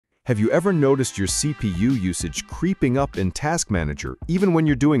Have you ever noticed your CPU usage creeping up in Task Manager even when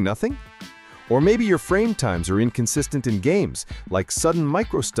you're doing nothing? Or maybe your frame times are inconsistent in games, like sudden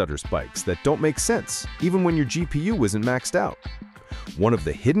micro-stutter spikes that don't make sense, even when your GPU isn't maxed out. One of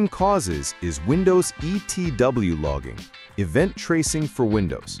the hidden causes is Windows ETW logging, event tracing for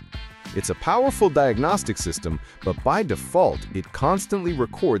Windows. It's a powerful diagnostic system, but by default, it constantly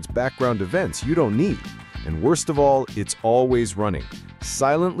records background events you don't need. And worst of all, it's always running,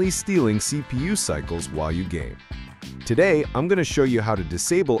 silently stealing CPU cycles while you game. Today, I'm going to show you how to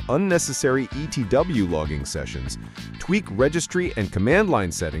disable unnecessary ETW logging sessions, tweak registry and command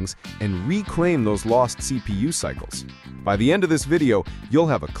line settings, and reclaim those lost CPU cycles. By the end of this video, you'll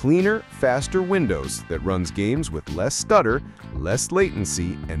have a cleaner, faster Windows that runs games with less stutter, less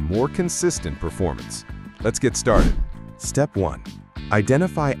latency, and more consistent performance. Let's get started. Step 1.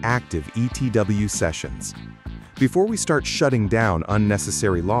 Identify active ETW sessions. Before we start shutting down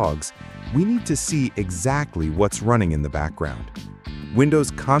unnecessary logs, we need to see exactly what's running in the background.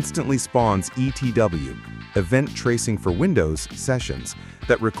 Windows constantly spawns ETW, event tracing for Windows, sessions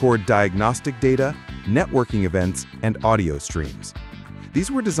that record diagnostic data, networking events, and audio streams.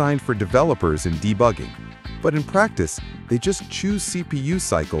 These were designed for developers and debugging, but in practice, they just choose CPU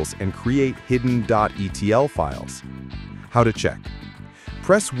cycles and create hidden .etl files. How to check?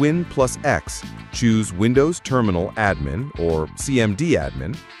 Press Win plus X, choose Windows Terminal Admin or CMD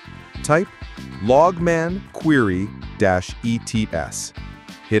Admin, type logman query-ets.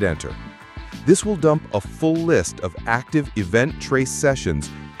 Hit Enter. This will dump a full list of active event trace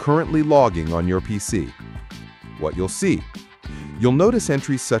sessions currently logging on your PC. What you'll see? You'll notice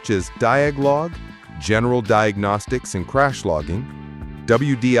entries such as diaglog, general diagnostics and crash logging,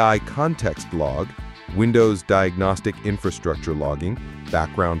 WDI context log, Windows Diagnostic Infrastructure Logging,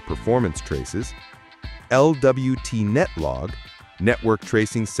 Background Performance Traces, LwtNetLog, Network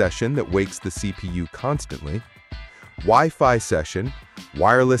Tracing Session that wakes the CPU constantly, WiFiSession,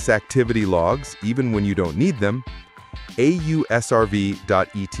 Wireless Activity Logs even when you don't need them, AUSRV.etl,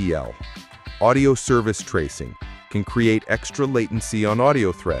 Audio Service Tracing, can create extra latency on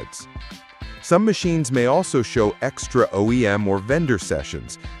audio threads. Some machines may also show extra OEM or vendor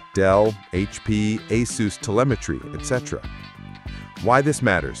sessions, Dell, HP, Asus telemetry, etc. Why this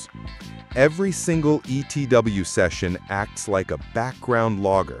matters? Every single ETW session acts like a background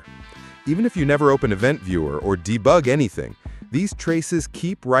logger. Even if you never open Event Viewer or debug anything, these traces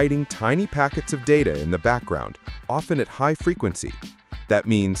keep writing tiny packets of data in the background, often at high frequency. That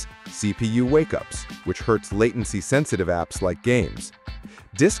means CPU wake-ups, which hurts latency-sensitive apps like games,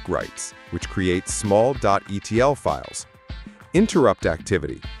 disk writes, which creates small .etl files, interrupt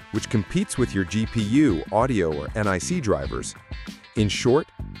activity, which competes with your GPU, audio, or NIC drivers. In short,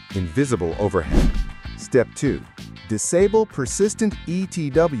 invisible overhead. Step 2. Disable persistent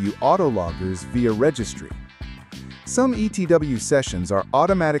ETW autologgers via Registry. Some ETW sessions are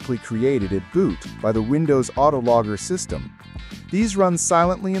automatically created at boot by the Windows Autologger system. These run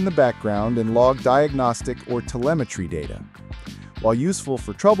silently in the background and log diagnostic or telemetry data. While useful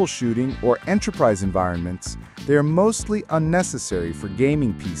for troubleshooting or enterprise environments, they are mostly unnecessary for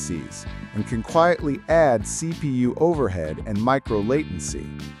gaming PCs and can quietly add CPU overhead and micro-latency.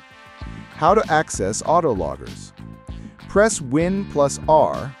 How to access Autologgers. Press Win plus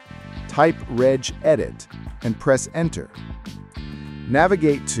R, type regedit, and press Enter.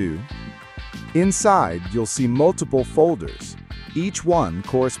 Navigate to. Inside, you'll see multiple folders. Each one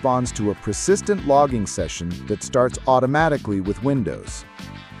corresponds to a persistent logging session that starts automatically with Windows.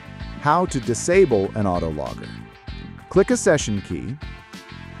 How to disable an autologger. Click a session key,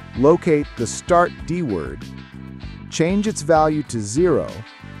 locate the Start D word, change its value to 0.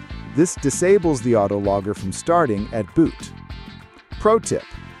 This disables the autologger from starting at boot. Pro tip: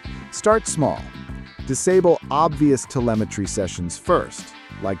 start small. Disable obvious telemetry sessions first,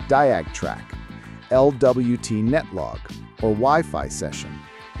 like Diagtrack, LwtNetLog, or WiFiSession,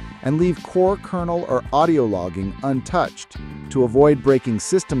 and leave core kernel or audio logging untouched to avoid breaking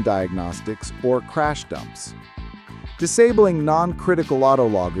system diagnostics or crash dumps. Disabling non-critical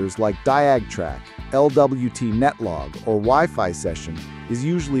autologgers like Diagtrack, LwtNetLog, or WiFiSession is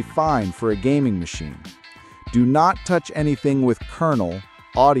usually fine for a gaming machine. Do not touch anything with kernel,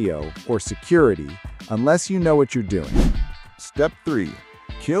 audio, or security unless you know what you're doing. Step 3.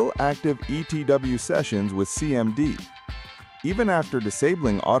 Kill active ETW sessions with CMD. Even after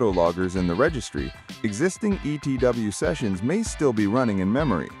disabling autologgers in the registry, existing ETW sessions may still be running in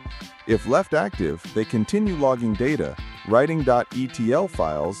memory. If left active, they continue logging data, writing .etl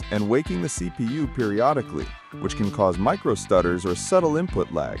files, and waking the CPU periodically, which can cause micro-stutters or subtle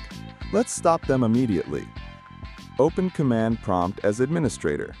input lag. Let's stop them immediately. Open Command Prompt as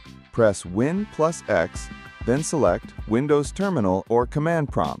Administrator. Press Win plus X, then select Windows Terminal or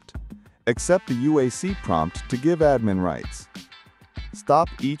Command Prompt. Accept the UAC prompt to give admin rights. Stop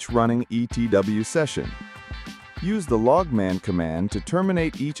each running ETW session. Use the logman command to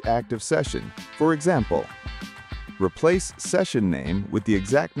terminate each active session. For example, replace session name with the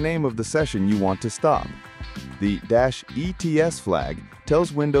exact name of the session you want to stop. The -ETS flag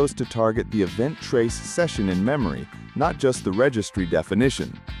tells Windows to target the event trace session in memory, not just the registry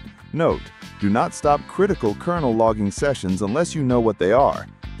definition. Note, do not stop critical kernel logging sessions unless you know what they are.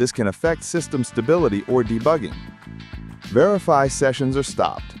 This can affect system stability or debugging. Verify sessions are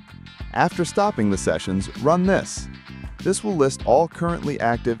stopped. After stopping the sessions, run this. This will list all currently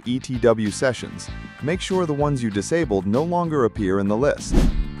active ETW sessions. Make sure the ones you disabled no longer appear in the list.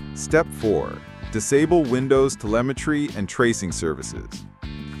 Step 4. Disable Windows telemetry and tracing services.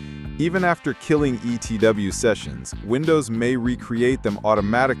 Even after killing ETW sessions, Windows may recreate them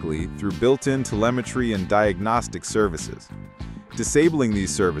automatically through built-in telemetry and diagnostic services. Disabling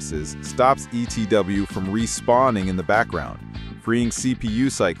these services stops ETW from respawning in the background, freeing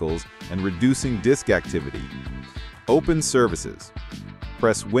CPU cycles and reducing disk activity. Open Services.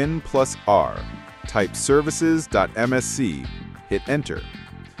 Press Win plus R. Type services.msc, hit Enter.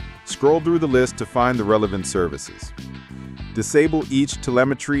 Scroll through the list to find the relevant services. Disable each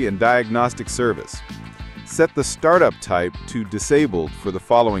telemetry and diagnostic service. Set the startup type to Disabled for the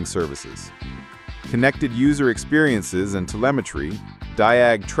following services: Connected User Experiences and Telemetry,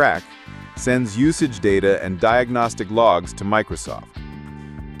 Diagtrack, sends usage data and diagnostic logs to Microsoft.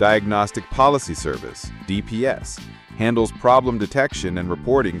 Diagnostic Policy Service, DPS, handles problem detection and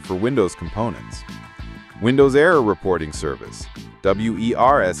reporting for Windows components. Windows Error Reporting Service,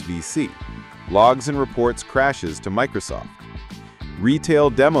 WERSVC, logs and reports crashes to Microsoft. Retail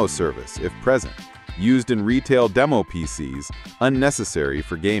Demo Service, if present, used in retail demo PCs, unnecessary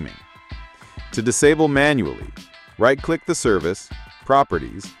for gaming. To disable manually, right-click the service,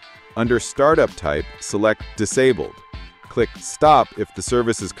 Properties, under Startup Type, select Disabled. Click Stop if the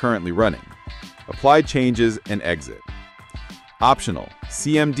service is currently running. Apply changes and exit. Optional,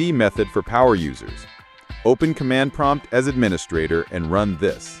 CMD method for power users. Open Command Prompt as Administrator and run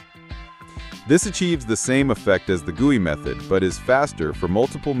this. This achieves the same effect as the GUI method, but is faster for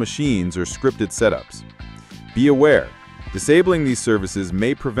multiple machines or scripted setups. Be aware, disabling these services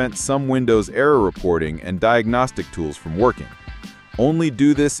may prevent some Windows error reporting and diagnostic tools from working. Only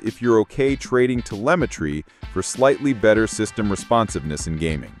do this if you're okay trading telemetry for slightly better system responsiveness in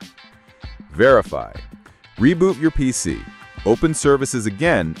gaming. Verify. Reboot your PC, open services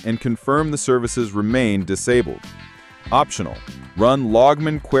again, and confirm the services remain disabled. Optional. Run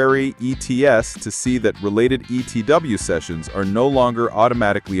logman query ETS to see that related ETW sessions are no longer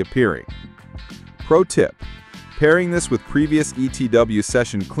automatically appearing. Pro tip. Pairing this with previous ETW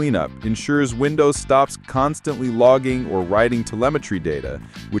session cleanup ensures Windows stops constantly logging or writing telemetry data,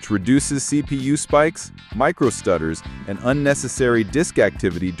 which reduces CPU spikes, micro-stutters, and unnecessary disk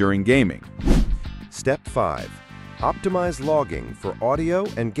activity during gaming. Step 5. Optimize logging for audio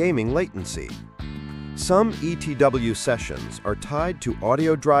and gaming latency. Some ETW sessions are tied to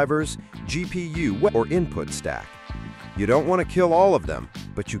audio drivers, GPU, or input stack. You don't want to kill all of them,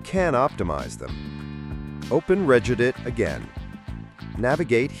 but you can optimize them. Open Regedit again.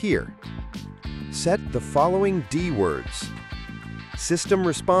 Navigate here. Set the following D words. System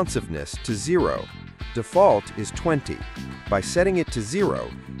responsiveness to 0. Default is 20. By setting it to 0,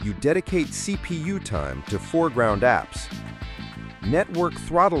 you dedicate CPU time to foreground apps. Network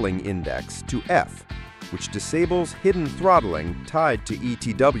throttling index to F, which disables hidden throttling tied to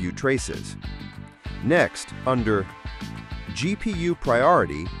ETW traces. Next, under GPU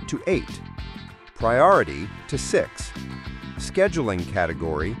priority to 8, priority to 6, scheduling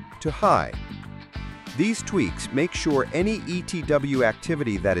category to high. These tweaks make sure any ETW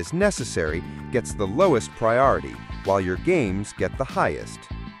activity that is necessary gets the lowest priority, while your games get the highest.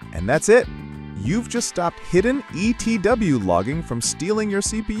 And that's it! You've just stopped hidden ETW logging from stealing your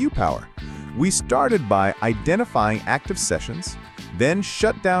CPU power. We started by identifying active sessions, then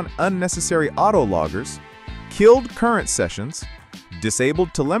shut down unnecessary Autologgers, killed current sessions,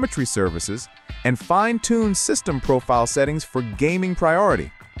 disabled telemetry services, and fine-tuned SystemProfile settings for gaming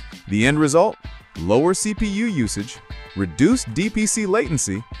priority. The end result? Lower CPU usage, reduced DPC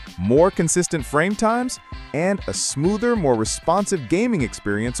latency, more consistent frame times, and a smoother, more responsive gaming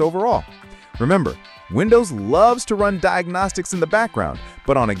experience overall. Remember, Windows loves to run diagnostics in the background,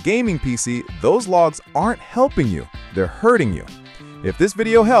 but on a gaming PC, those logs aren't helping you, they're hurting you. If this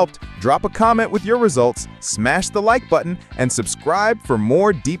video helped, drop a comment with your results, smash the like button, and subscribe for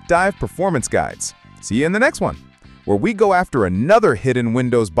more deep dive performance guides. See you in the next one. where we go after another hidden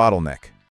Windows bottleneck.